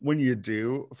when you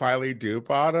do finally do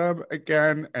bottom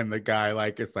again, and the guy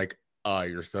like is like, "Oh,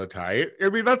 you're so tight." I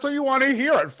mean, that's what you want to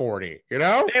hear at 40, you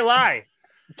know? They lie.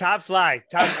 Tops lie.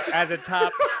 Top as a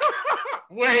top.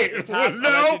 Wait, top,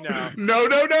 no, no. no.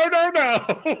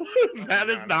 That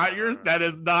is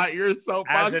not your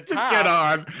soapbox to get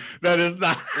on. That is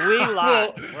not. We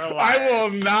lie. I will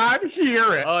not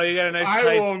hear it. Oh, you got a nice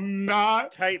I will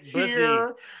not tight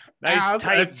hear nice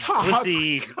tight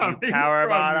pussy, power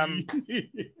bottom.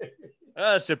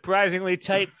 Surprisingly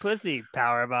tight pussy,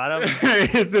 power bottom.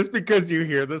 Is this because you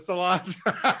hear this a lot?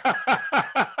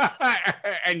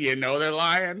 And you know they're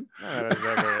lying? Be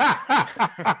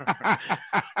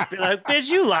like, bitch,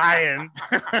 you lying.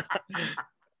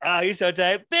 Oh, you so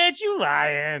tight. Bitch, you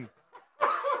lying.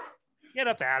 Get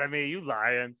up out of me, you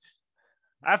lying.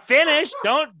 I finished.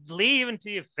 Don't leave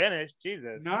until you finish.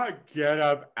 Jesus. Not get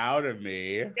up out of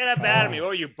me. Get up out of me.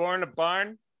 Oh, you born in a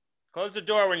barn? Close the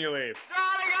door when you leave.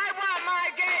 Darling, I want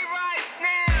my gay rights now.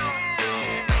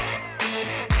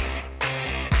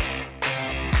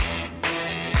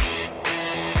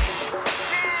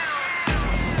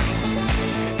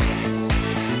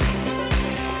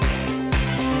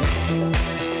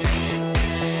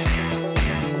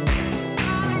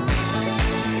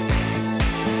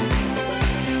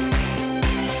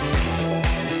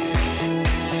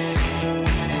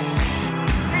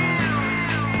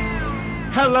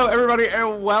 Hello, everybody,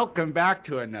 and welcome back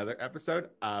to another episode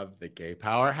of the Gay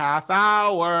Power Half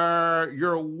Hour,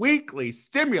 your weekly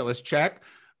stimulus check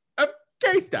of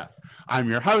gay stuff. I'm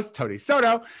your host, Tony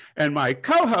Soto, and my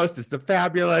co-host is the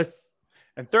fabulous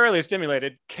and thoroughly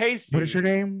stimulated Casey. What is your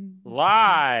name?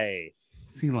 Lie.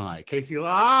 Casey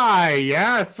Lie.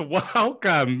 Yes,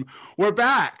 welcome. We're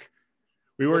back.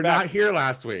 We were not here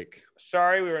last week.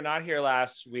 Sorry, we were not here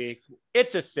last week.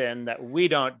 It's a sin that we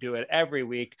don't do it every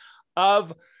week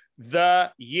of the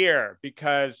year,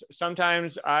 because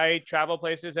sometimes I travel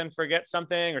places and forget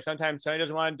something, or sometimes Tony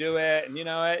doesn't want to do it, and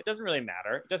it doesn't really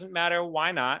matter. It doesn't matter.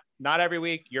 Why not? Not every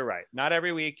week. You're right. Not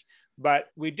every week, but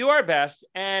we do our best.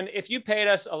 And if you paid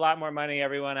us a lot more money,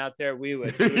 everyone out there, we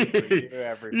would do it for you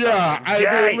every yeah,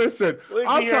 I mean, listen,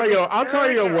 I'll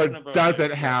tell you what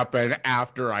doesn't happen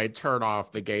after I turn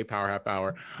off the Gay Power Half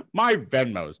Hour. My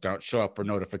Venmos don't show up for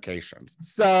notifications.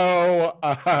 So,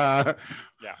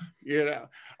 yeah.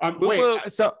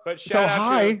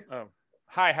 Hi.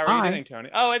 Hi, how are you doing, Tony?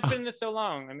 Oh, it's been so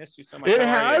long. I missed you so much. It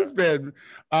has been.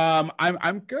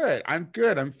 I'm good.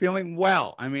 I'm feeling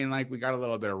well. I mean, like, we got a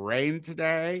little bit of rain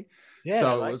today. Yeah,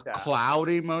 so it was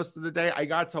cloudy most of the day. I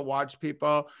got to watch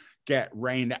people get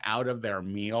rained out of their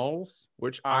meals,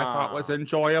 which I thought was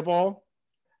enjoyable.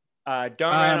 Don't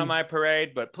rain on my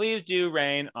parade, but please do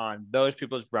rain on those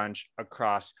people's brunch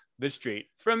across the street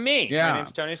from me. Yeah. My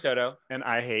name's Tony Soto, and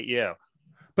I hate you.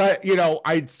 But,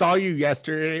 I saw you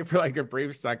yesterday for like a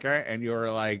brief second, and you were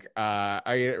like, I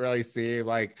didn't really see,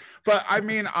 like, but I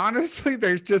mean, honestly,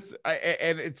 there's just,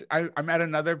 I'm at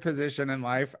another position in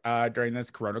life during this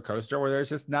Corona coaster where there's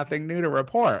just nothing new to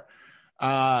report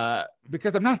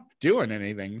because I'm not doing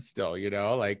anything still,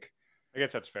 like. I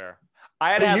guess that's fair.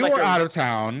 You were out of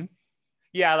town.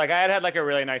 Yeah, like I had like a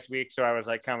really nice week, so I was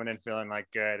like coming in feeling like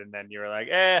good, and then you were like,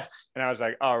 and I was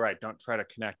like, all right, don't try to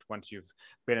connect once you've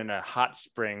been in a hot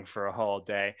spring for a whole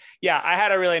day. Yeah, I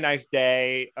had a really nice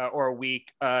day or a week,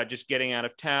 just getting out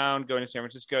of town, going to San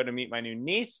Francisco to meet my new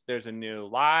niece. There's a new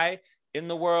Lie in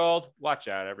the world. Watch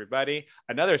out, everybody!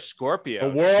 Another Scorpio.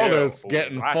 The world is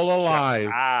getting full of lies.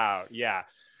 Wow, yeah.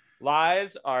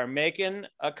 Lies are making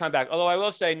a comeback. Although I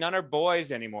will say none are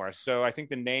boys anymore. So I think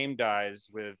the name dies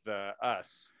with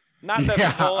us. Not the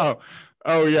whole...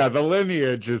 Oh yeah. The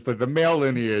lineage is the male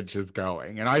lineage is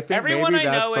going. And I think everyone maybe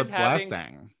I know that's is a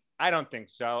blessing. I don't think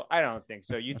so.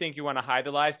 You think you want to hide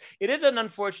the lies? It is an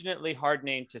unfortunately hard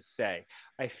name to say.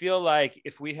 I feel like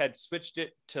if we had switched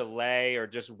it to Lay or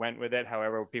just went with it,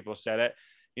 however people said it,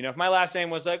 if my last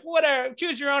name was like, whatever,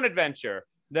 choose your own adventure,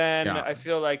 then I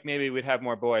feel like maybe we'd have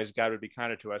more boys. God would be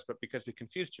kinder to us. But because we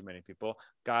confuse too many people,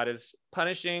 God is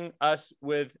punishing us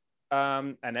with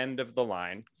an end of the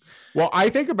line. Well, I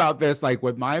think about this like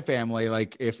with my family,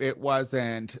 like if it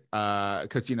wasn't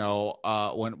because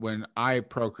when I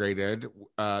procreated,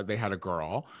 they had a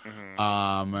girl.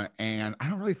 Mm-hmm. And I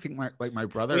don't really think my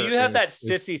brother. Well, you have that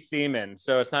sissy semen,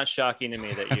 so it's not shocking to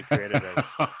me that you created it.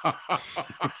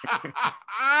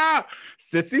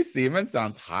 Sissy Seaman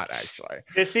sounds hot, actually.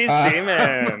 Sissy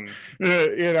Seaman.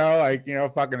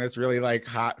 Fucking this really like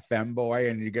hot femboy,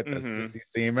 and you get the Sissy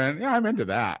Seaman. Yeah, I'm into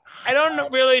that. I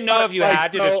don't really know if you like,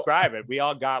 had to describe it. We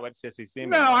all got what Sissy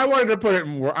Seaman. No, was. I wanted to put it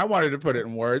in. I wanted to put it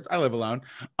in words. I live alone.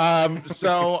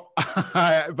 So,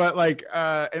 but like,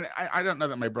 and I don't know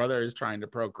that my brother is trying to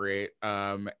procreate.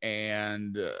 But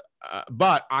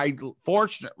I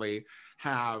fortunately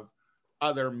have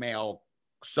other male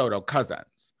Soto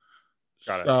cousins.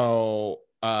 Got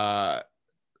it.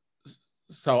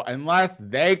 So unless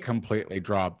they completely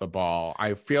drop the ball,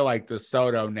 I feel like the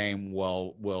Soto name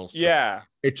will. Yeah.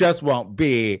 It just won't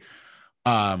be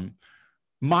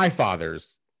my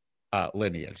father's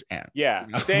lineage ends. Yeah.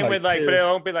 Same with like, but it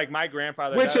won't be like my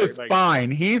grandfather. Which is like,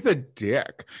 fine. He's a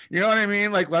dick. You know what I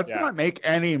mean? Like, let's not make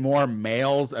any more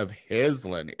males of his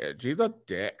lineage. He's a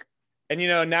dick. And,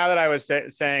 now that I was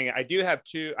saying,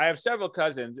 I have several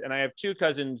cousins, and I have two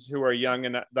cousins who are young,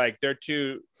 and like they're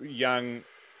two young,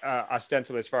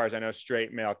 ostensibly, as far as I know,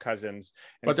 straight male cousins.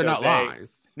 And but they're not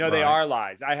lies. No, right? They are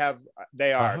lies.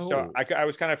 They are. Oh. So I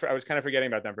was kind of forgetting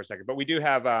about them for a second, but we do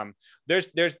have,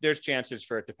 there's chances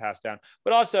for it to pass down,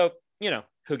 but also,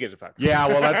 who gives a fuck? Yeah,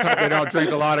 well, let's hope they don't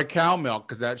drink a lot of cow milk,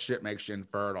 because that shit makes you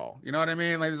infertile. You know what I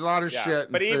mean? Like, there's a lot of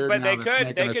shit. But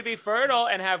they could be fertile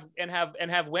and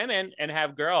have women and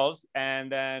have girls,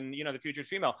 and then the future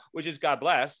female, which is, God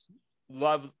bless,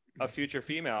 love a future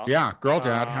female. Yeah, girl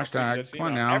dad, hashtag. Come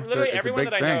on now. Literally everyone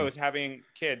that I know is having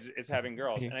kids, is having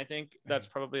girls, and I think that's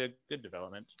probably a good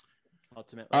development.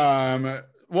 Ultimately.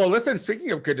 Well, listen, speaking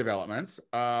of good developments,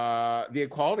 the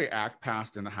Equality Act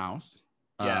passed in the House.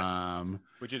 Yes.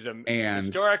 Which is a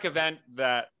historic event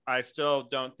that I still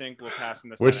don't think will pass in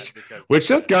the Senate. Which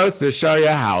just goes to show you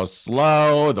how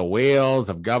slow the wheels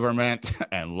of government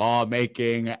and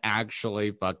lawmaking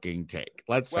actually fucking take.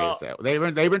 Let's face it. They've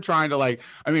been trying to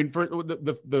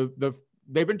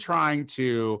they've been trying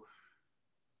to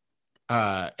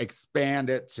expand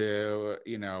it to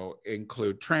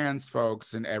include trans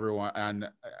folks and everyone and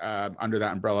under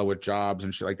that umbrella with jobs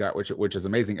and shit like that, which is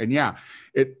amazing. And yeah,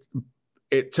 it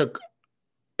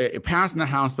passed in the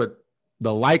House, but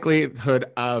the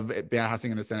likelihood of it passing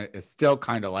in the Senate is still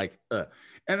kind of like,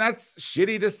 and that's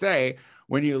shitty to say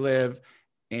when you live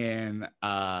in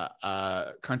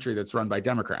a country that's run by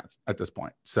Democrats at this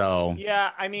point. So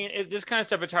yeah, I mean, this kind of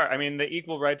stuff, it's hard. I mean, the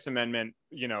Equal Rights Amendment,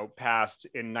 passed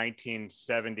in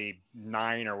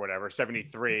 1979 or whatever,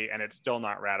 73, and it's still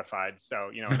not ratified. So,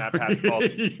 and that passed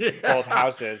both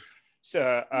houses.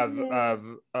 So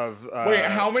wait,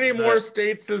 how many more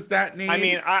states does that need? I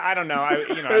mean, I don't know.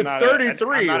 It's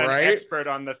 33, I'm not right? an expert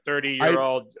on the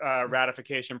 30-year-old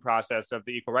ratification process of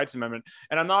the Equal Rights Amendment,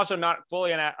 and I'm also not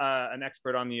fully an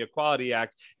expert on the Equality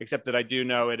Act, except that I do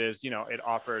know it is, it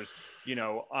offers,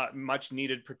 much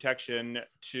needed protection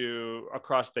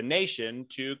across the nation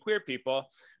to queer people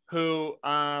who,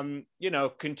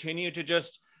 continue to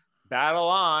just battle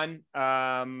on,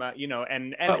 and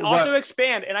also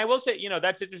expand. And I will say,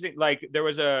 that's interesting. Like there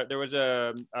was a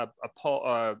poll,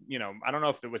 I don't know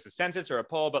if it was a census or a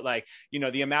poll, but like,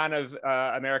 the amount of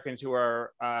Americans who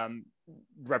are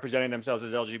representing themselves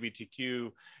as LGBTQ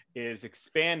is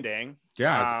expanding.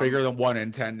 Yeah, it's bigger than 1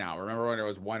 in 10 now. Remember when it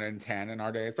was 1 in 10 in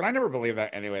our days? But I never believed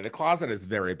that anyway. The closet is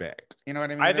very big. You know what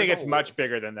I mean? I think it's much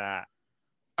bigger than that.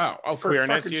 Oh, for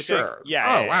queerness, fucking sure. Think?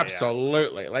 Yeah.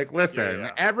 Absolutely. Like, listen,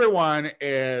 everyone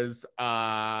is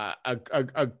a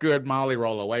good Molly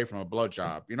roll away from a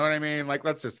blowjob. You know what I mean? Like,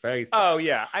 let's just face it. Oh,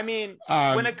 yeah. I mean,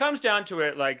 when it comes down to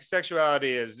it, like,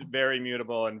 sexuality is very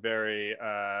mutable and very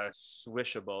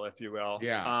swishable, if you will.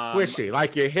 Yeah, swishy,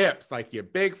 like your hips, like your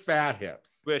big fat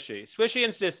hips. Swishy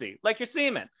and sissy, like your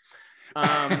semen.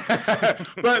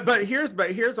 But here's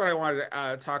what I wanted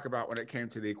to talk about when it came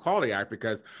to the Equality Act,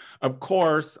 because of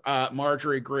course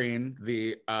Marjorie Greene,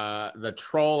 the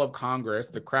troll of Congress,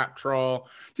 the crap troll.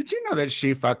 Did you know that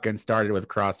she fucking started with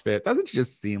CrossFit? Doesn't she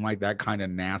just seem like that kind of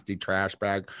nasty trash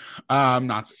bag?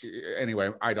 Not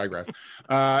anyway. I digress.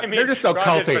 They're just so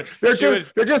culty.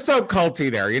 They're just so culty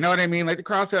there. You know what I mean? Like the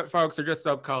CrossFit folks are just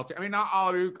so culty. I mean, not all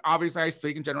of you. Obviously, I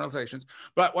speak in generalizations,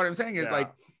 but what I'm saying is like.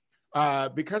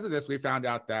 Because of this, we found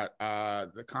out that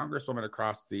the congresswoman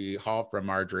across the hall from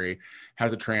Marjorie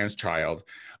has a trans child.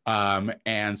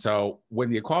 And so when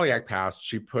the Equality Act passed,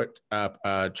 she put up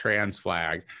a trans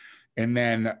flag. And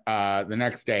then the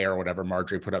next day or whatever,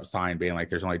 Marjorie put up a sign being like,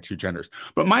 there's only two genders.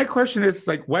 But my question is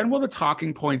like, when will the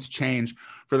talking points change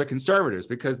for the conservatives?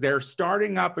 Because they're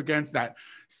starting up against that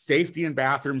safety in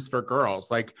bathrooms for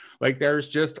girls. Like there's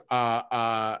just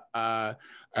a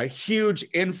huge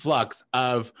influx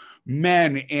of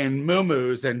men in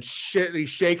muumuus and shitty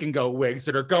shake and go wigs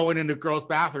that are going into girls'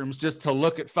 bathrooms just to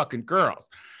look at fucking girls.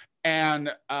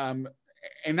 And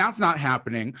that's not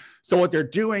happening. So what they're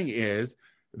doing is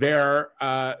they're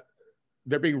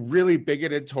being really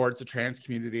bigoted towards the trans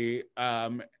community.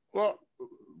 Well,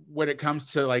 when it comes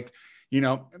to like,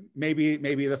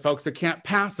 maybe the folks that can't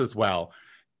pass as well.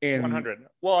 100.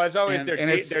 Well, as always,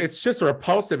 it's just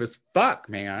repulsive as fuck,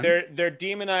 man. They're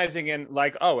demonizing, and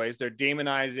like always, they're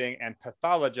demonizing and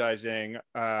pathologizing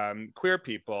queer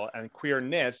people and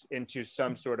queerness into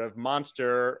some sort of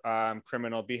monster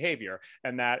criminal behavior,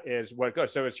 and that is what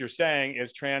goes. So, as you're saying,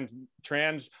 is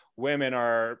trans women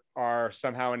are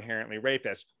somehow inherently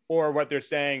rapists, or what they're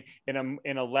saying in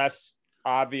a less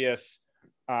obvious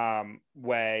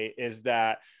way is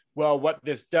that, well, what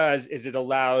this does is it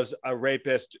allows a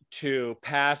rapist to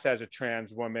pass as a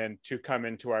trans woman to come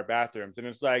into our bathrooms. And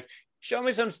it's like, show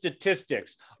me some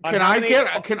statistics. Can I get a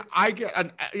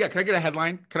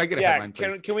headline? Can I get a headline,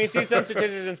 please? Can we see some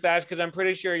statistics and stats? Because I'm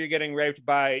pretty sure you're getting raped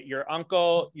by your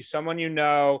uncle, someone you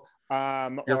know,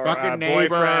 your or fucking a neighbor,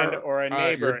 boyfriend, or a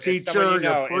neighbor. your teacher,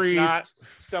 your priest. It's not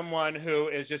someone who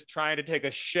is just trying to take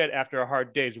a shit after a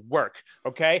hard day's work.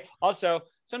 Okay. Also,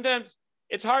 sometimes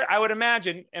it's hard, I would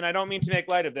imagine, and I don't mean to make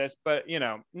light of this, but what?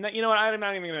 I'm not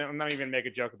even gonna make a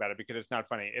joke about it because it's not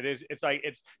funny.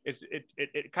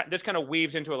 This kind of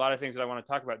weaves into a lot of things that I want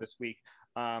to talk about this week.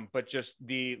 But just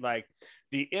the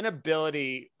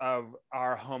inability of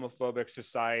our homophobic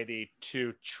society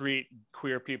to treat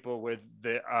queer people with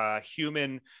the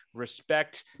human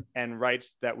respect and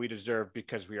rights that we deserve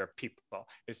because we are people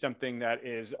is something that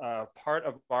is part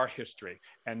of our history.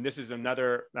 And this is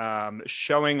another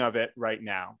showing of it right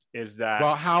now. Is that,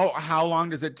 well, how long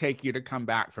does it take you to come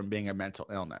back from being a mental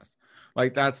illness?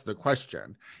 Like, that's the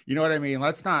question. You know what I mean?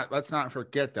 Let's not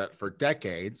forget that for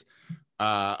decades,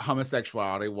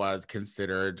 homosexuality was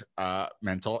considered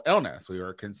mental illness. We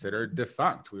were considered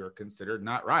defunct. We were considered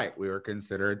not right. We were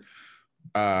considered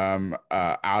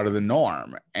out of the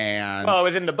norm. And well, it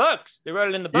was in the books. They wrote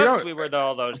it in the books. We were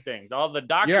all those things. All the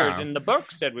doctors in the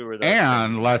books said we were those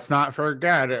and things. Let's not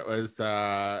forget, it was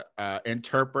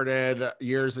interpreted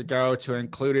years ago to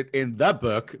include it in the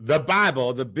book, the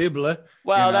Bible, the Bible.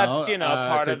 Well, that's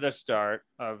part of the start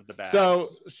of the bad. So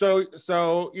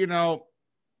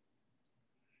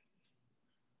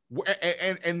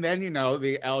and then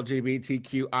the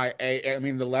LGBTQIA, I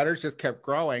mean, the letters just kept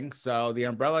growing, so the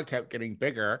umbrella kept getting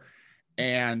bigger.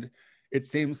 And it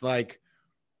seems like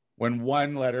when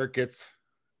one letter gets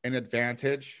an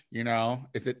advantage,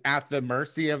 is it at the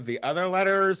mercy of the other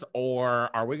letters, or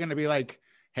are we going to be like,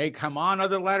 hey, come on,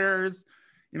 other letters?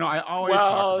 I always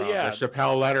talk about the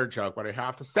Chappelle letter joke, but I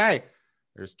have to say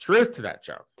there's truth to that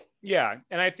joke. Yeah.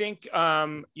 And I think,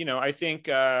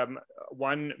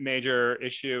 one major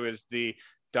issue is the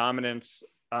dominance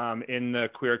in the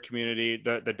queer community,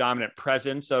 the dominant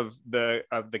presence of the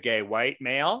gay white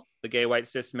male, the gay white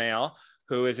cis male,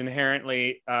 who is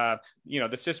inherently, the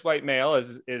cis white male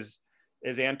is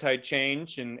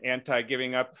anti-change and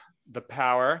anti-giving up the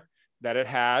power that it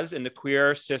has. And the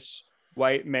queer cis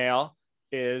white male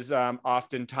is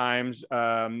oftentimes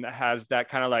has that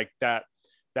kind of like that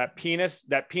penis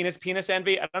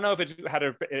envy. I don't know if it's had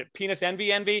a penis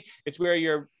envy. It's where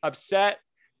you're upset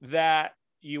that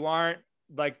you aren't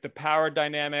like the power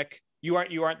dynamic. You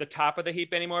aren't the top of the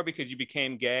heap anymore because you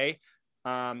became gay.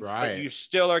 Right. But you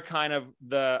still are kind of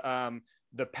the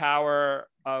power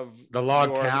of the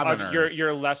log cabiners,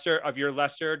 your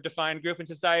lesser defined group in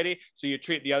society. So you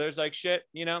treat the others like shit,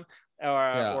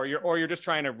 or you're just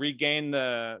trying to regain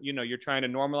you're trying to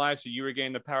normalize so you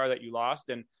regain the power that you lost.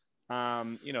 And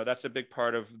that's a big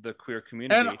part of the queer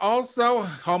community. And also,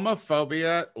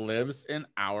 homophobia lives in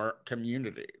our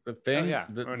community. The thing,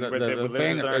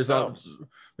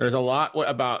 there's a lot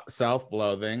about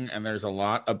self-loathing, and there's a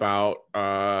lot about,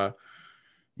 and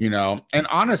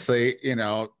honestly,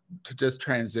 to just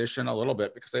transition a little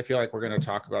bit, because I feel like we're going to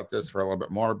talk about this for a little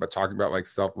bit more, but talking about like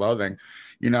self-loathing,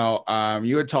 you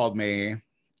had told me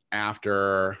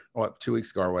after 2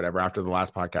 weeks ago or whatever, after the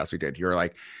last podcast we did, you were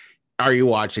like, are you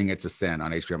watching It's a Sin on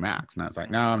HBO Max? And I was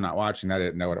like, no, I'm not watching that. I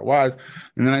didn't know what it was.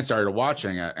 And then I started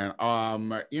watching it. And,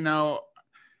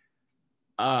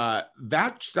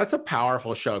 that's a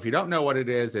powerful show. If you don't know what it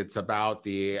is, it's about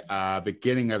the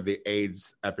beginning of the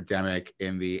AIDS epidemic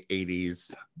in the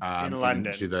 80s in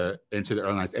London. into the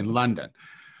early 90s in London.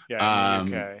 Yeah, in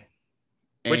the Um, UK,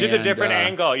 which is a and different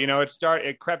angle.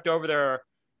 It crept over there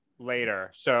later.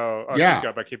 So yeah.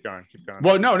 keep going.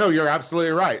 Well, no, you're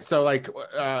absolutely right. So like,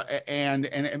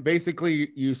 and basically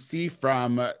you see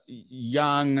from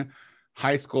young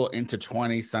high school into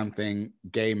 20 something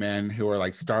gay men who are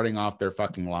like starting off their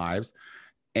fucking lives,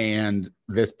 and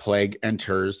this plague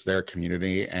enters their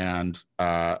community and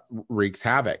wreaks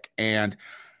havoc. And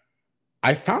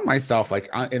I found myself like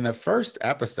in the first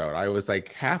episode, I was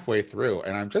like halfway through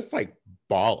and I'm just like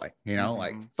bawling,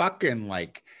 like fucking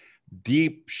like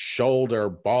deep shoulder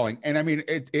bawling. And I mean,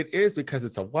 it is because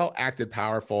it's a well acted,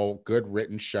 powerful, good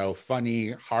written show,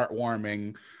 funny,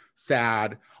 heartwarming,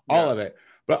 sad, all of it.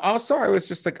 But also, I was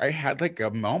just like, I had like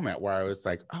a moment where I was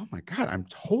like, oh my God, I'm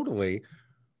totally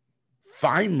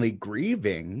finally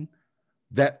grieving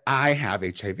that I have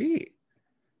HIV.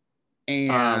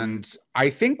 And I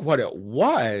think what it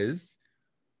was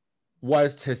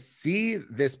to see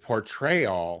this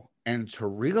portrayal and to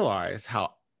realize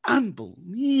how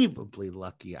unbelievably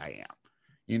lucky I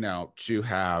am, to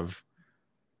have,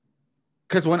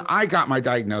 because when I got my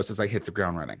diagnosis, I hit the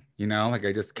ground running, like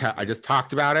I just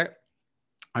talked about it.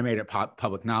 I made it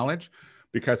public knowledge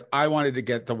because I wanted to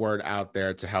get the word out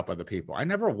there to help other people. I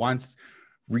never once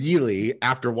really,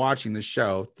 after watching the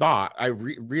show, thought I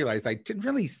realized I didn't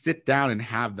really sit down and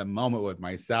have the moment with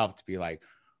myself to be like,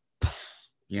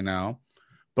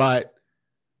 but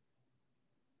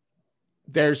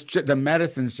the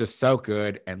medicine's just so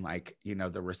good. And like,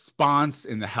 the response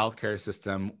in the healthcare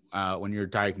system when you're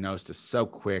diagnosed is so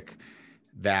quick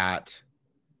that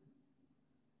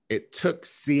it took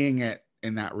seeing it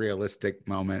in that realistic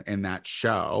moment in that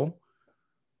show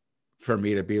for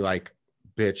me to be like,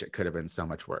 bitch, it could have been so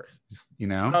much worse,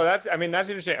 Oh, that's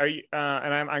interesting. Are you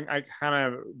and I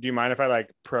kind of, do you mind if I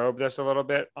like probe this a little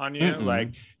bit on you?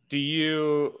 Like,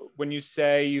 when you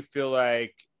say you feel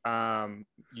like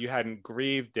you hadn't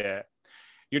grieved it,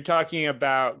 you're talking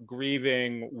about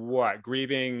grieving what?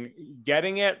 Grieving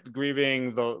getting it?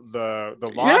 Grieving the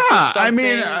loss of something? I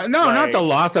mean, no, like, not the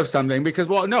loss of something, because,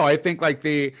 well, no, I think like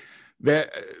the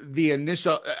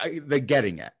initial, the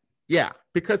getting it. Yeah,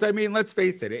 because I mean, let's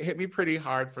face it, it hit me pretty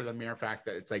hard for the mere fact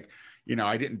that it's like,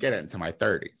 I didn't get it until my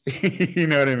 30s. You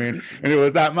know what I mean? And it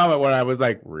was that moment when I was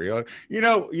like, real,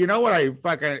 what I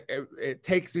fucking, it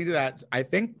takes me to that. I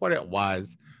think what it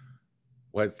was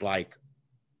like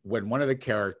when one of the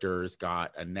characters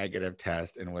got a negative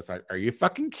test and was like, are you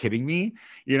fucking kidding me?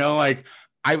 Like,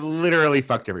 I've literally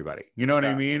fucked everybody. You know what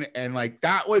I mean? And like,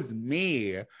 that was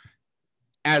me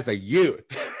as a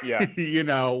youth,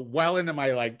 well into my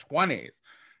like 20s.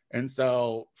 And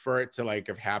so for it to like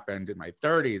have happened in my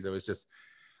 30s, it was just,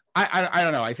 I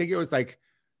don't know. I think it was like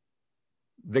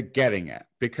the getting it,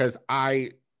 because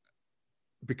the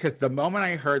moment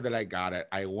I heard that I got it,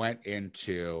 I went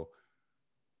into,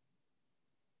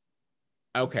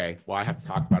 okay, well, I have to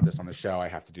talk about this on the show. I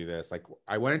have to do this. Like,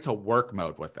 I went into work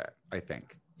mode with it, I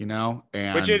think, and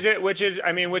which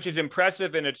is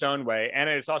impressive in its own way. And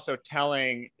it's also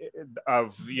telling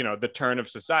of, the turn of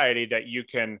society that you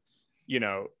can,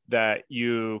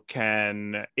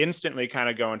 instantly kind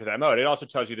of go into that mode. It also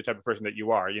tells you the type of person that you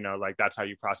are, like that's how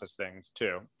you process things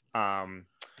too. And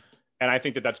I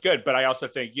think that that's good, but I also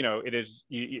think, it is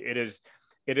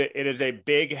a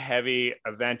big, heavy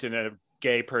event in a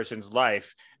gay person's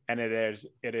life. And it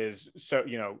is so,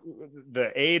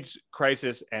 the AIDS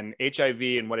crisis and HIV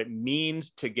and what it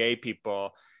means to gay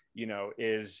people,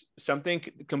 is something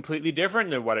completely different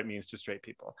than what it means to straight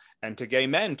people and to gay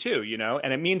men too,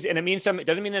 and it means something. It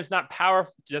doesn't mean it's not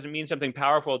powerful. It doesn't mean something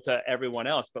powerful to everyone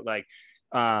else, but like,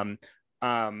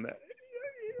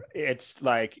 it's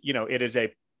like, it is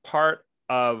a part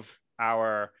of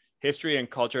our history and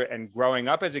culture. And growing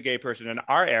up as a gay person in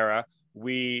our era,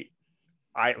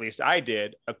 at least I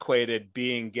did, equated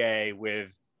being gay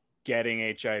with getting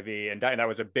HIV, and that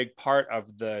was a big part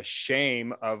of the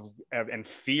shame and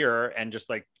fear, and just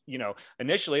like,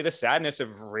 initially the sadness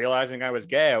of realizing I was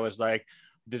gay. I was like,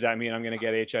 does that mean I'm going to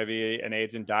get HIV and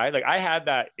AIDS and die? Like, I had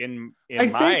that in I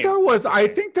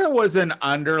think that was an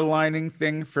underlining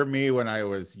thing for me when I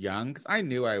was young, because I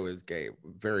knew I was gay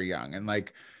very young, and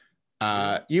like,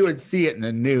 you would see it in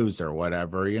the news or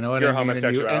whatever, you know what I mean?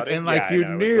 Homosexuality. And like, you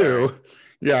knew,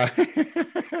 yeah.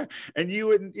 And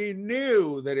you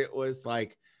knew that it was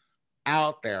like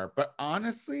out there. But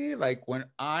honestly, like when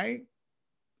I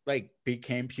like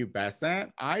became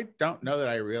pubescent, I don't know that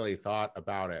I really thought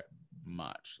about it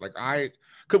much. Like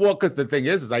because the thing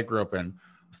is I grew up in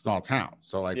a small town.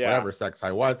 So like whatever sex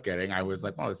I was getting, I was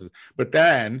like, well, this is, but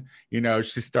then,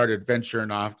 she started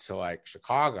venturing off to like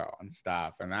Chicago and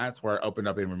stuff. And that's where it opened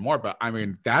up even more. But I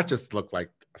mean, that just looked like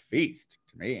a feast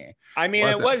to me. I mean,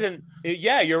 it wasn't.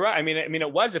 Yeah, you're right. I mean,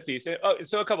 it was a feast.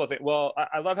 So a couple of things. Well,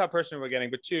 I love how personal we're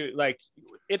getting, but two, like,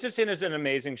 It's a Sin is an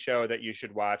amazing show that you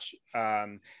should watch.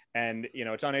 And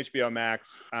it's on HBO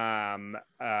Max,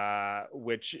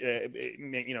 which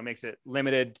makes it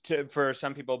limited for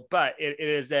some people, but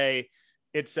it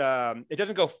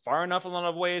doesn't go far enough in a lot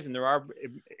of ways, and there are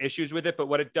issues with it. But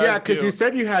what it does, because you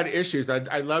said you had issues.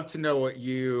 I'd love to know what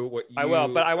you. I will,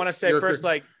 but I want to say first,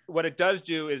 like, what it does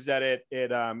do is that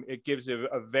it gives a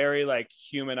very like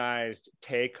humanized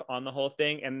take on the whole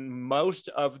thing, and most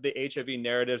of the HIV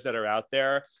narratives that are out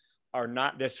there are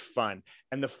not this fun.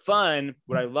 And the fun,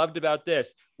 what I loved about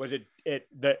this was it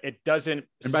doesn't.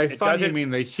 And by fun, you mean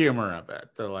the humor of it,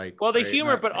 the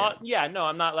humor, but no,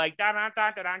 I'm not like da, da, da,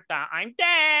 da, da, da, I'm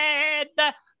dead.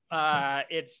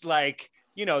 It's like,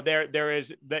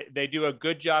 they do a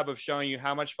good job of showing you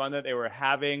how much fun that they were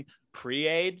having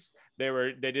pre-AIDS.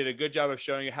 They did a good job of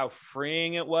showing you how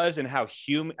freeing it was, and how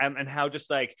human and how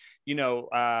just like,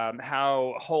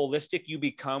 how holistic you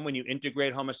become when you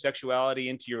integrate homosexuality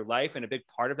into your life. And a big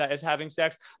part of that is having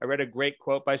sex. I read a great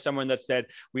quote by someone that said,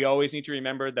 we always need to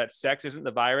remember that sex isn't the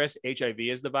virus, HIV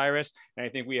is the virus. And I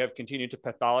think we have continued to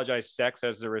pathologize sex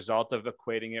as the result of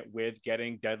equating it with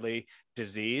getting deadly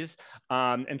disease.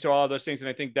 And so all of those things. And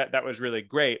I think that was really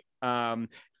great.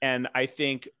 And I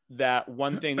think that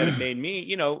one thing that it made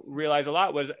me, realize a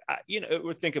lot was,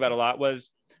 think about a lot was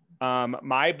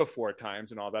my before times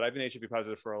and all that. I've been HIV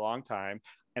positive for a long time.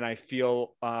 And I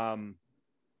feel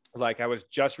like I was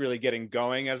just really getting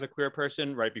going as a queer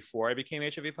person right before I became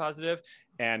HIV positive.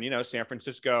 And, San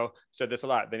Francisco said this a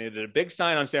lot. They needed a big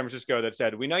sign on San Francisco that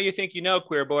said, we know you think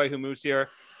queer boy who moves here,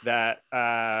 that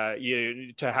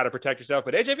to how to protect yourself,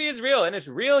 but HIV is real, and it's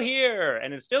real here,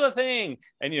 and it's still a thing.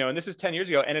 And and this is 10 years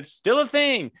ago, and it's still a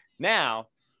thing now.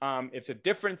 It's a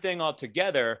different thing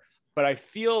altogether, but I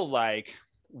feel like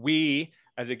we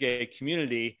as a gay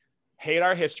community hate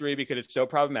our history because it's so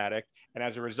problematic, and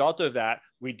as a result of that,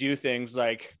 we do things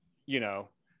like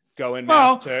go in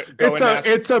mass hold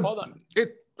on.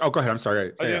 Oh, go ahead. I'm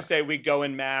sorry. I was gonna say we go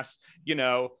in mass,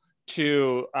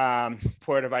 to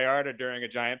Puerto Vallarta during a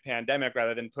giant pandemic,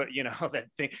 rather than thinking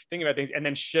about things and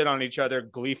then shit on each other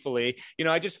gleefully.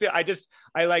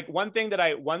 I like one thing that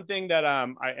I do want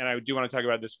to talk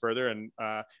about this further. And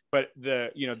but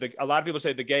a lot of people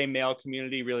say the gay male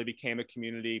community really became a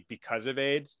community because of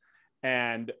AIDS,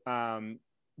 and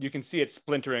you can see it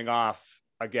splintering off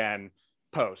again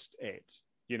post AIDS.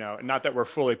 Not that we're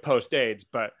fully post AIDS,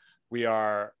 but we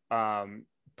are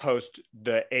post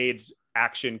the AIDS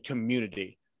action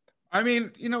community. I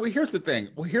mean, here's the thing.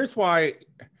 Well, here's why.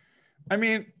 I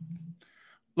mean,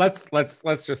 let's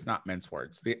just not mince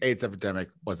words. The AIDS epidemic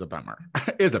was a bummer.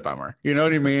 Is a bummer. You know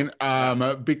what I mean?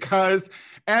 Because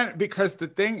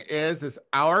the thing is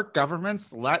our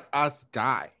governments let us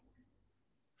die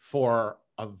for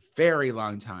a very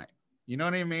long time. You know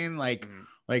what I mean? Like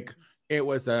it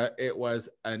was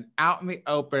an out in the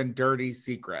open dirty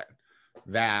secret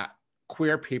that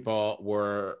queer people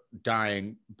were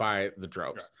dying by the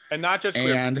droves, and not just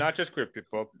queer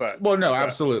people, but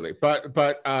absolutely, but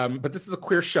this is a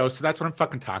queer show, so that's what I'm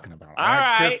fucking talking about. All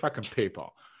right, queer fucking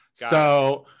people.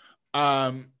 Sorry,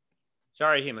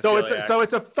 hemophiliac. So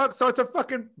it's a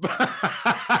fucking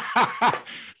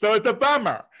so it's a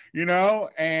bummer,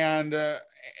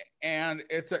 and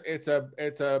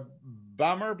it's a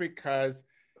bummer because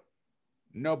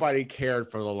nobody cared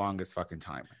for the longest fucking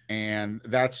time. And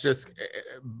that's just,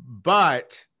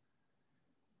 but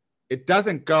it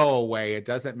doesn't go away. It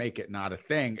doesn't make it not a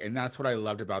thing. And that's what I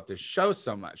loved about this show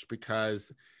so much,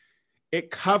 because it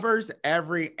covers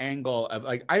every angle of,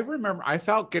 like, I remember I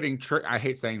felt getting I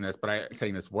hate saying this, but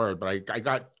saying this word, but I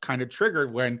got kind of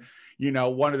triggered when,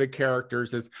 one of the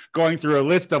characters is going through a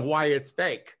list of why it's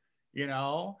fake,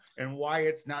 and why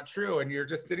it's not true. And you're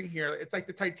just sitting here. It's like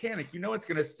the Titanic, it's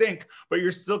going to sink, but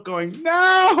you're still going,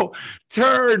 no,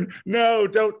 turn, no,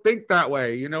 don't think that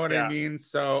way. You know what I mean?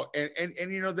 So,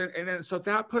 so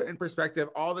that put in perspective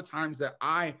all the times that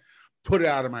I put it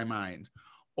out of my mind,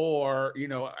 or,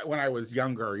 when I was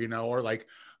younger, or like,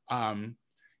 I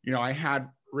had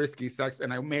risky sex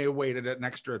and I may have waited an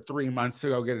extra 3 months to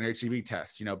go get an HIV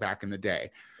test, back in the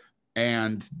day.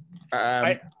 And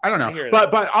I don't know,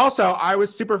 but also I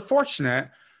was super fortunate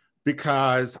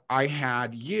because I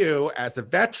had you as a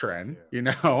veteran, when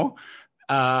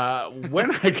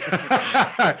I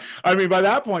got, I mean, by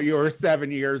that point you were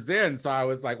 7 years in. So I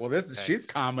was like, well, she's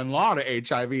common law to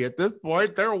HIV at this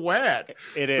point. They're wet.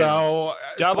 It is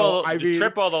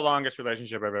triple the longest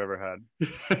relationship I've ever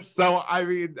had. So, I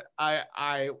mean,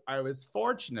 I was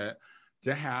fortunate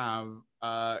to have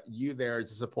you there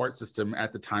as a support system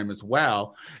at the time as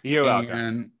well. You're welcome.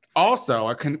 And also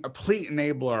a complete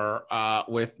enabler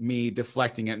with me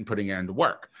deflecting it and putting it into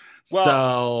work. Well,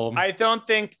 so I don't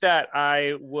think that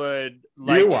I would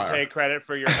like to take credit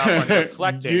for your help on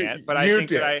deflecting it, but I think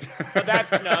that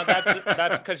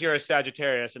that's because you're a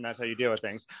Sagittarius and that's how you deal with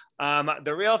things.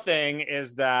 The real thing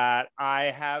is that I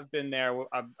have been there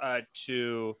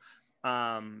to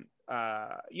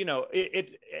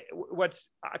what's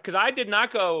because I did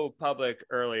not go public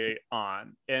early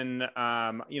on, and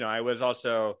I was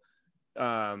also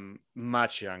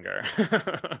much younger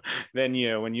than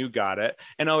you when you got it,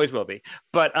 and always will be.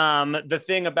 But the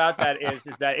thing about that is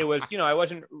that it was,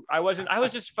 I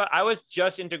was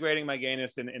just integrating my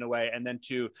gayness in a way, and then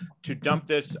to dump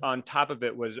this on top of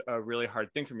it was a really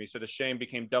hard thing for me. So the shame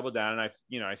became double down, and I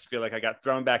feel like I got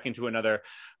thrown back into another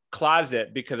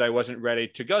closet because I wasn't ready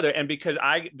to go there, and because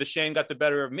the shame got the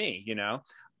better of me,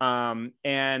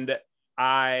 and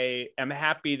I am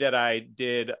happy that I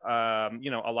did, a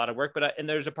lot of work, and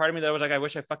there's a part of me that was like, I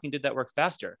wish I fucking did that work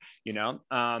faster, but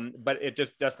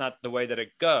that's not the way that it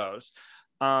goes.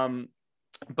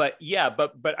 But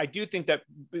I do think that,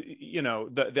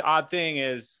 the odd thing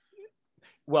is,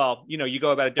 well, you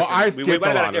go about it differently. Well, I skipped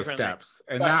a lot of steps,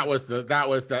 and that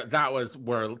was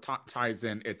where it ties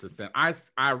in. It's a sin. I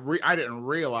didn't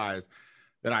realize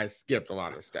that I skipped a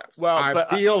lot of steps. Well, I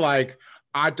feel like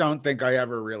I don't think I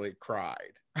ever really cried.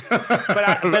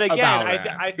 but again,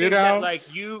 I think that like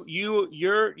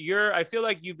you're I feel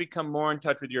like you've become more in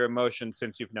touch with your emotions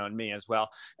since you've known me as well,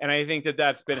 and I think that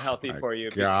that's been healthy for you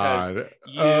because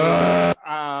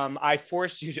I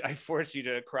force you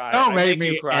to cry. Don't make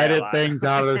me edit things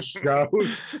out of the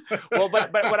shows. Well,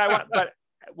 but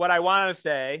what I want to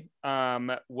say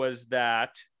was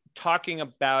that talking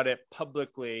about it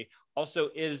publicly also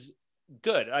is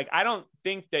good. Like, I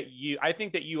think that you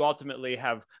ultimately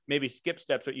have maybe skipped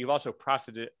steps, but you've also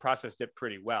processed it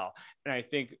pretty well. And I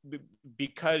think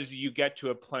because you get to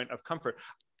a point of comfort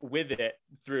with it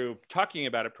through talking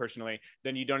about it personally,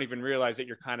 then you don't even realize that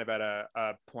you're kind of at a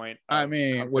point. I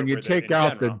mean, when you take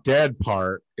out the dead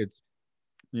part, it's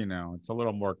it's a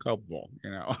little more copable,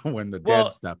 when the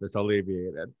dead stuff is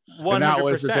alleviated. 100%. And that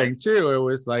was the thing too. It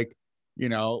was like,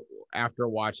 after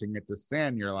watching It's a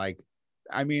Sin, you're like,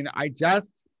 I mean, I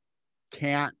just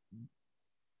can't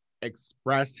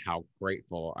express how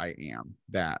grateful I am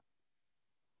that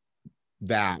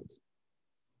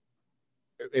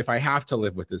if I have to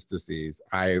live with this disease,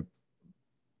 I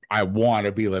want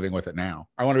to be living with it now.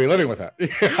 I want to be living with it.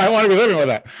 I want to be living with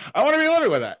it. I want to be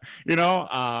living with it.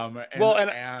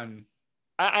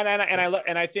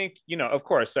 And I think, of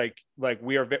course, like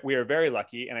we are very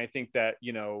lucky. And I think that,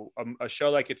 a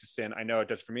show like It's a Sin, I know it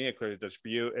does for me. It clearly does for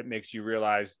you. It makes you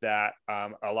realize that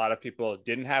a lot of people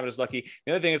didn't have it as lucky.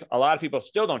 The other thing is a lot of people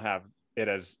still don't have it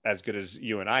as good as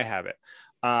you and I have it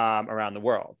around the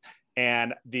world.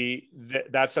 And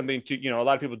that's something to, a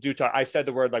lot of people do talk. I said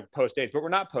the word like post-AIDS, but we're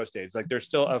not post-AIDS. Like, there's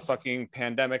still a fucking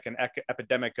pandemic and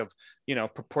epidemic of,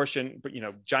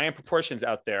 giant proportions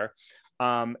out there.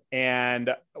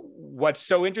 And what's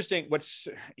so interesting,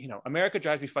 America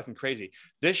drives me fucking crazy.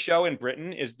 This show in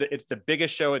Britain it's the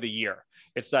biggest show of the year.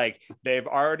 It's like they've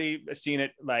already seen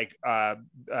it. Like I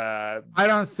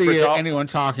don't see anyone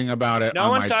talking about it. No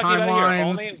one's talking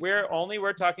about it here.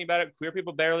 We're talking about it. Queer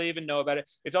people barely even know about it.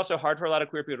 It's also hard for a lot of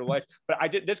queer people to watch. But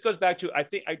this goes back to, I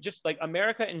think I just like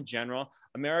America in general.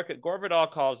 Gore Vidal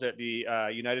calls it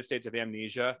the United States of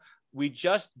amnesia. We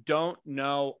just don't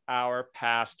know our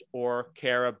past or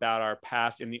care about our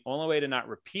past. And the only way to not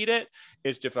repeat it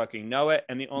is to fucking know it.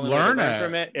 And the only way to learn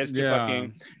from it is to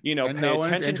fucking, pay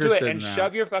attention to it and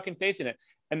shove your fucking face in it.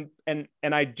 And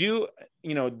I do,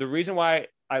 the reason why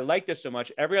I like this so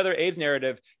much, every other AIDS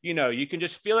narrative, you can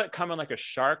just feel it coming like a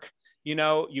shark. You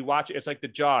watch it, it's like the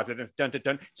Jaws, and it's dun, dun,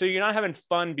 dun. So you're not having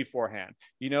fun beforehand.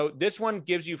 This one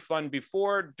gives you fun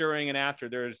before, during, and after.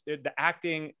 There's the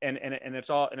acting, and it's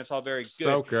all very good.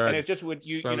 So good. And it's just what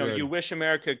you wish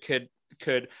America could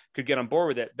get on board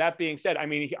with it. That being said, I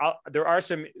mean, there are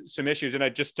some issues,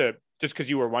 and just because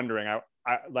you were wondering, I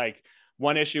like.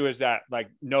 One issue is that like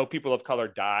no people of color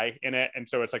die in it, and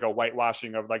so it's like a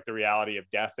whitewashing of like the reality of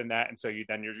death in that, and so you're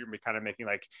kind of making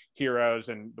like heroes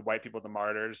and the white people the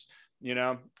martyrs,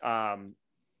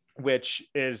 which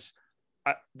is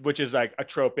like a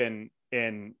trope in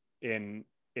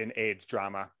AIDS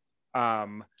drama,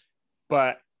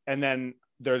 but and then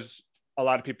there's a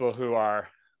lot of people who are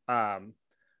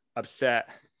upset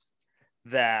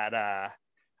that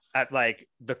at like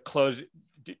the close.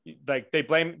 Like they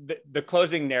blame the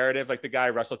closing narrative, like the guy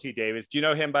Russell T Davies. Do you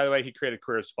know him, by the way? He created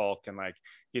Queer as Folk, and like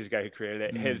he's the guy who created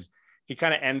it. he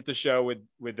kind of ends the show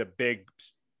with the big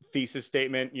thesis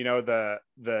statement, you know,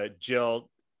 the Jill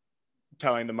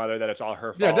telling the mother that it's all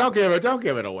her fault. Yeah, don't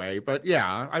give it away. But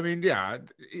yeah, I mean, yeah,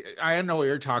 I know what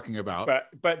you're talking about.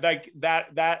 But like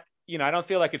that, you know, I don't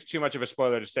feel like it's too much of a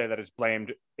spoiler to say that it's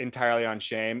blamed entirely on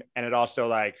shame. And it also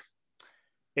like,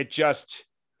 it just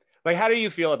like, how do you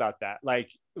feel about that? Like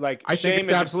I think it's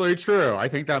absolutely true. I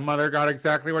think that mother got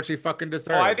exactly what she fucking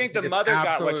deserved. Oh, I think the mother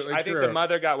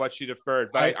got what she deferred.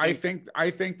 But I think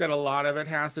that a lot of it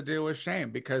has to do with shame,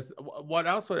 because what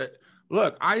else would it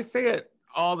look? I say it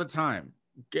all the time.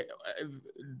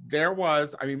 There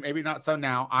was, I mean, maybe not so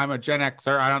now. I'm a Gen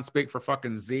Xer. I don't speak for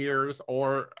fucking Zers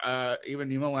or even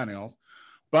new millennials,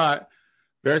 but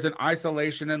there's an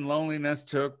isolation and loneliness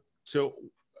to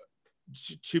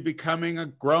becoming a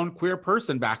grown queer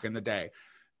person back in the day.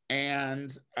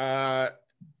 And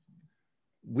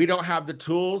we don't have the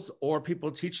tools or people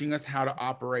teaching us how to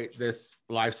operate this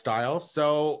lifestyle.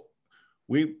 So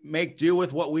we make do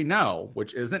with what we know,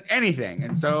 which isn't anything.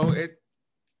 And so it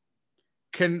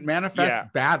can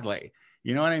manifest badly.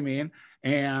 You know what I mean?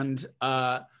 And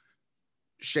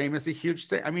shame is a huge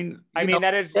thing. I mean,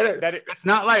 it's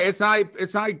not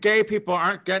like gay people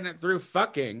aren't getting it through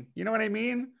fucking. You know what I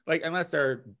mean? Like, unless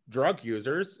they're drug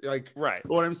users. Like, right.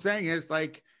 What I'm saying is,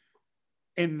 like,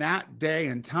 in that day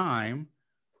and time,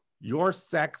 your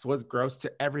sex was gross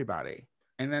to everybody.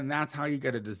 And then that's how you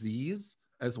get a disease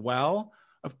as well.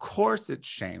 Of course it's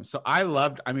shame. So I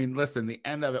mean, listen, the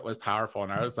end of it was powerful.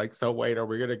 And I was like, so wait, are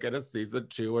we going to get a season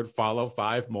 2 and follow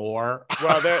 5 more?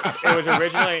 Well, it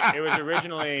was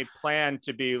originally planned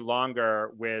to be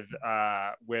longer with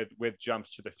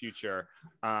jumps to the future.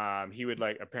 He would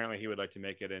like to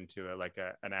make it into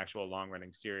an actual long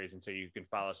running series. And so you can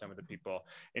follow some of the people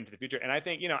into the future. And I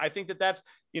think that's,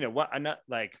 you know, what I'm not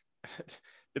like,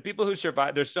 the people who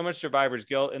survive, there's so much survivor's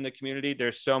guilt in the community.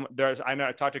 I know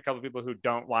I talked to a couple of people who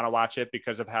don't want to watch it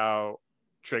because of how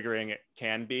triggering it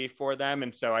can be for them.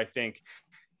 And so I think,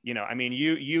 you know, I mean,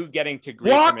 you getting to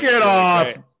grief. Walk it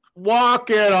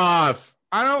off.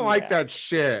 I don't like that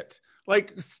shit.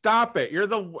 Like, stop it.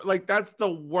 That's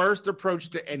the worst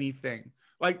approach to anything.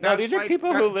 Like, no, these are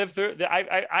people who live through.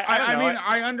 I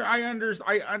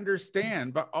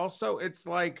understand, but also it's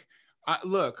like,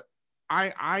 look.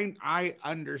 I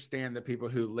understand the people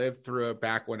who lived through it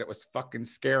back when it was fucking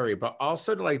scary, but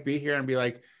also to like be here and be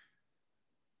like,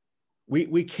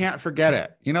 we can't forget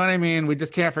it. You know what I mean? We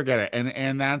just can't forget it.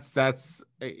 And that's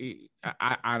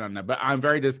I don't know, but I'm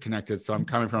very disconnected. So I'm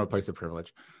coming from a place of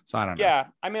privilege. So I don't know. Yeah.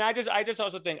 I mean, I just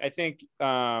also think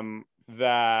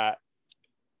that,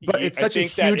 but it's such a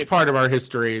huge part of our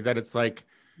history that it's like,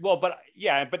 well, but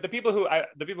the people I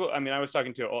was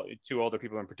talking to 2 older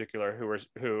people in particular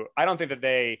who I don't think that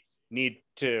they need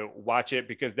to watch it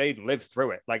because they lived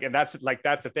through it. Like, and that's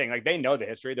the thing. Like, they know the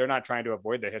history. They're not trying to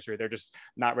avoid the history. They're just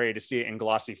not ready to see it in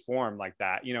glossy form like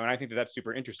that, you know? And I think that that's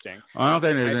super interesting. I don't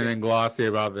think there's anything glossy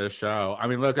about this show. I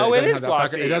mean, look, it is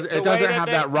glossy. It doesn't have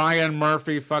that Ryan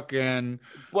Murphy fucking,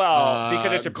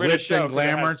 because it's a British show, and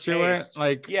glamour to it.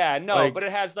 Like, yeah, no, but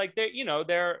it has like,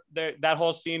 that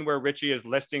whole scene where Richie is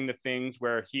listing the things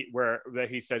where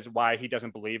he says why he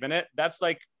doesn't believe in it. That's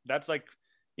like,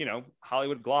 you know,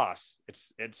 Hollywood gloss.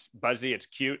 It's buzzy, it's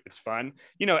cute, it's fun.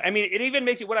 You know, I mean, it even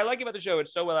makes you, what I like about the show,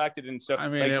 it's so well acted, and so, I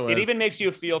mean, it even makes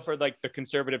you feel for like the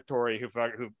conservative Tory who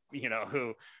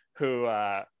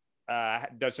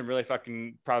does some really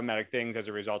fucking problematic things as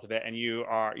a result of it. And you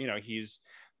are, you know,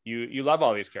 you love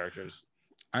all these characters.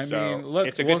 I mean, look,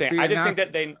 it's a good thing. I just think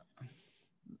that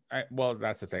well,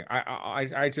 that's the thing.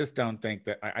 I just don't think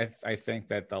that, I think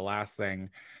that the last thing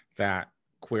that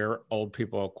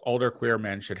older queer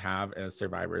men should have as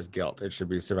survivor's guilt. It should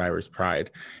be survivor's pride,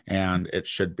 and it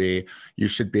should be, you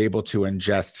should be able to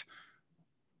ingest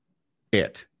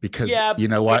it, because you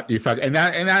know what, you fuck, and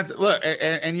that's look,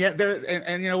 and yet there,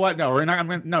 and you know what, no, we're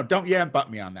not, no, don't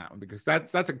butt me on that one, because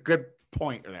that's a good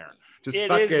point there. Just it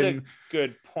fucking is a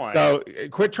good point. So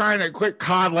quit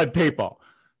coddling people.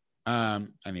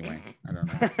 Anyway, I don't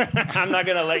know. I'm not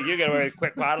gonna let you get away with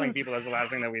quit coddling people as the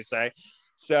last thing that we say.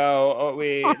 So what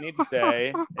we need to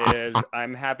say is,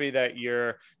 I'm happy that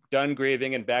you're done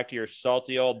grieving and back to your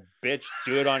salty old bitch,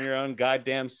 do it on your own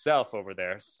goddamn self over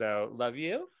there. So love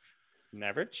you.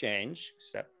 Never change,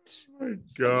 except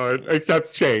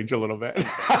except change a little bit.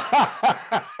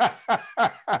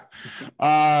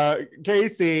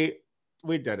 Casey,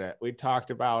 we did it. We talked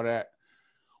about it.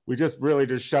 We just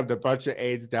shoved a bunch of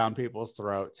AIDS down people's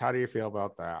throats. How do you feel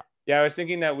about that? Yeah, I was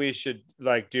thinking that we should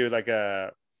like do like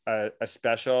a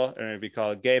special, and it'd be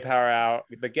called Gay Power Out.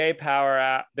 The Gay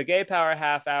Power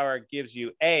half hour gives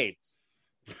you AIDS.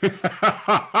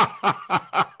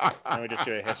 And we just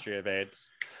do a history of AIDS.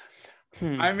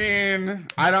 I mean,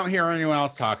 I don't hear anyone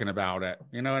else talking about it.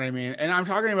 You know what I mean? And I'm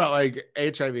talking about like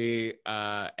HIV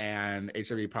and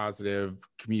HIV positive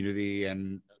community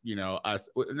and, you know, us.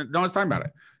 No one's talking about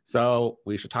it. So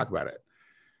we should talk about it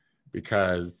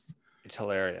because it's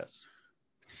hilarious.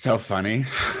 So funny.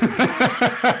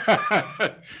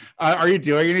 Are you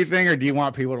doing anything, or do you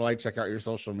want people to like check out your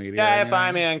social media? Yeah, if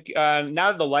I mean,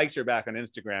 now that the likes are back on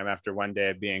Instagram after one day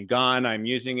of being gone, I'm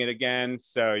using it again.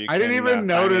 So I didn't even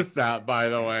notice that, by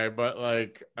the way. But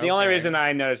like, the only reason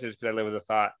I noticed is because I live with a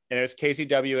thought. And it's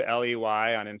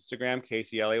KCWLEY on Instagram,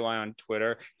 KCLEY on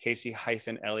Twitter,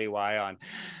 KC-LEY on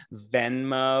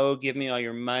Venmo. Give me all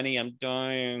your money. I'm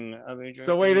dying.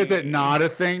 So wait, is it not a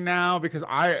thing now? Because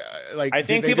I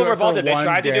think people revolted. They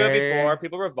tried to do it before.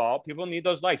 People revolt. People need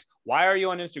those likes. Why are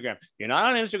you on Instagram? You're not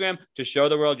on Instagram to show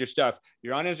the world your stuff.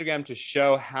 You're on Instagram to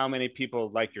show how many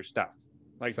people like your stuff.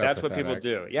 Like, so that's pathetic. What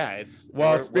people do. Yeah, it's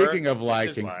well. Speaking of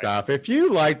liking stuff, if you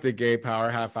like the Gay Power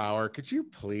Half Hour, could you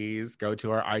please go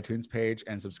to our iTunes page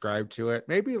and subscribe to it?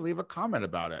 Maybe leave a comment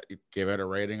about it. Give it a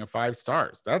rating of 5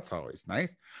 stars. That's always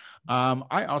nice.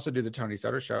 I also do the Tony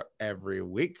Soto Show every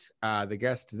week. The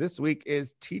guest this week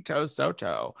is Tito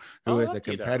Soto, who is a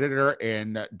competitor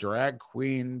in Drag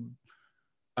Queen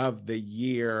of the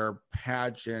Year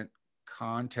pageant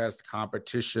contest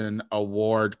competition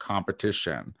award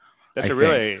competition. That's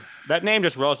that name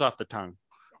just rolls off the tongue.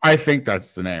 I think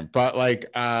that's the name, but like,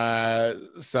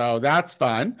 so that's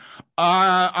fun.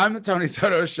 I'm the Tony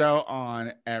Soto Show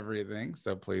on everything,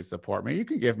 so please support me. You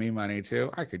can give me money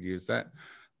too. I could use that.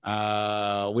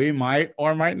 We might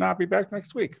or might not be back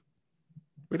next week.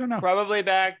 We don't know. Probably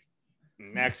back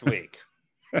next week.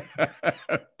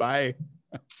 Bye.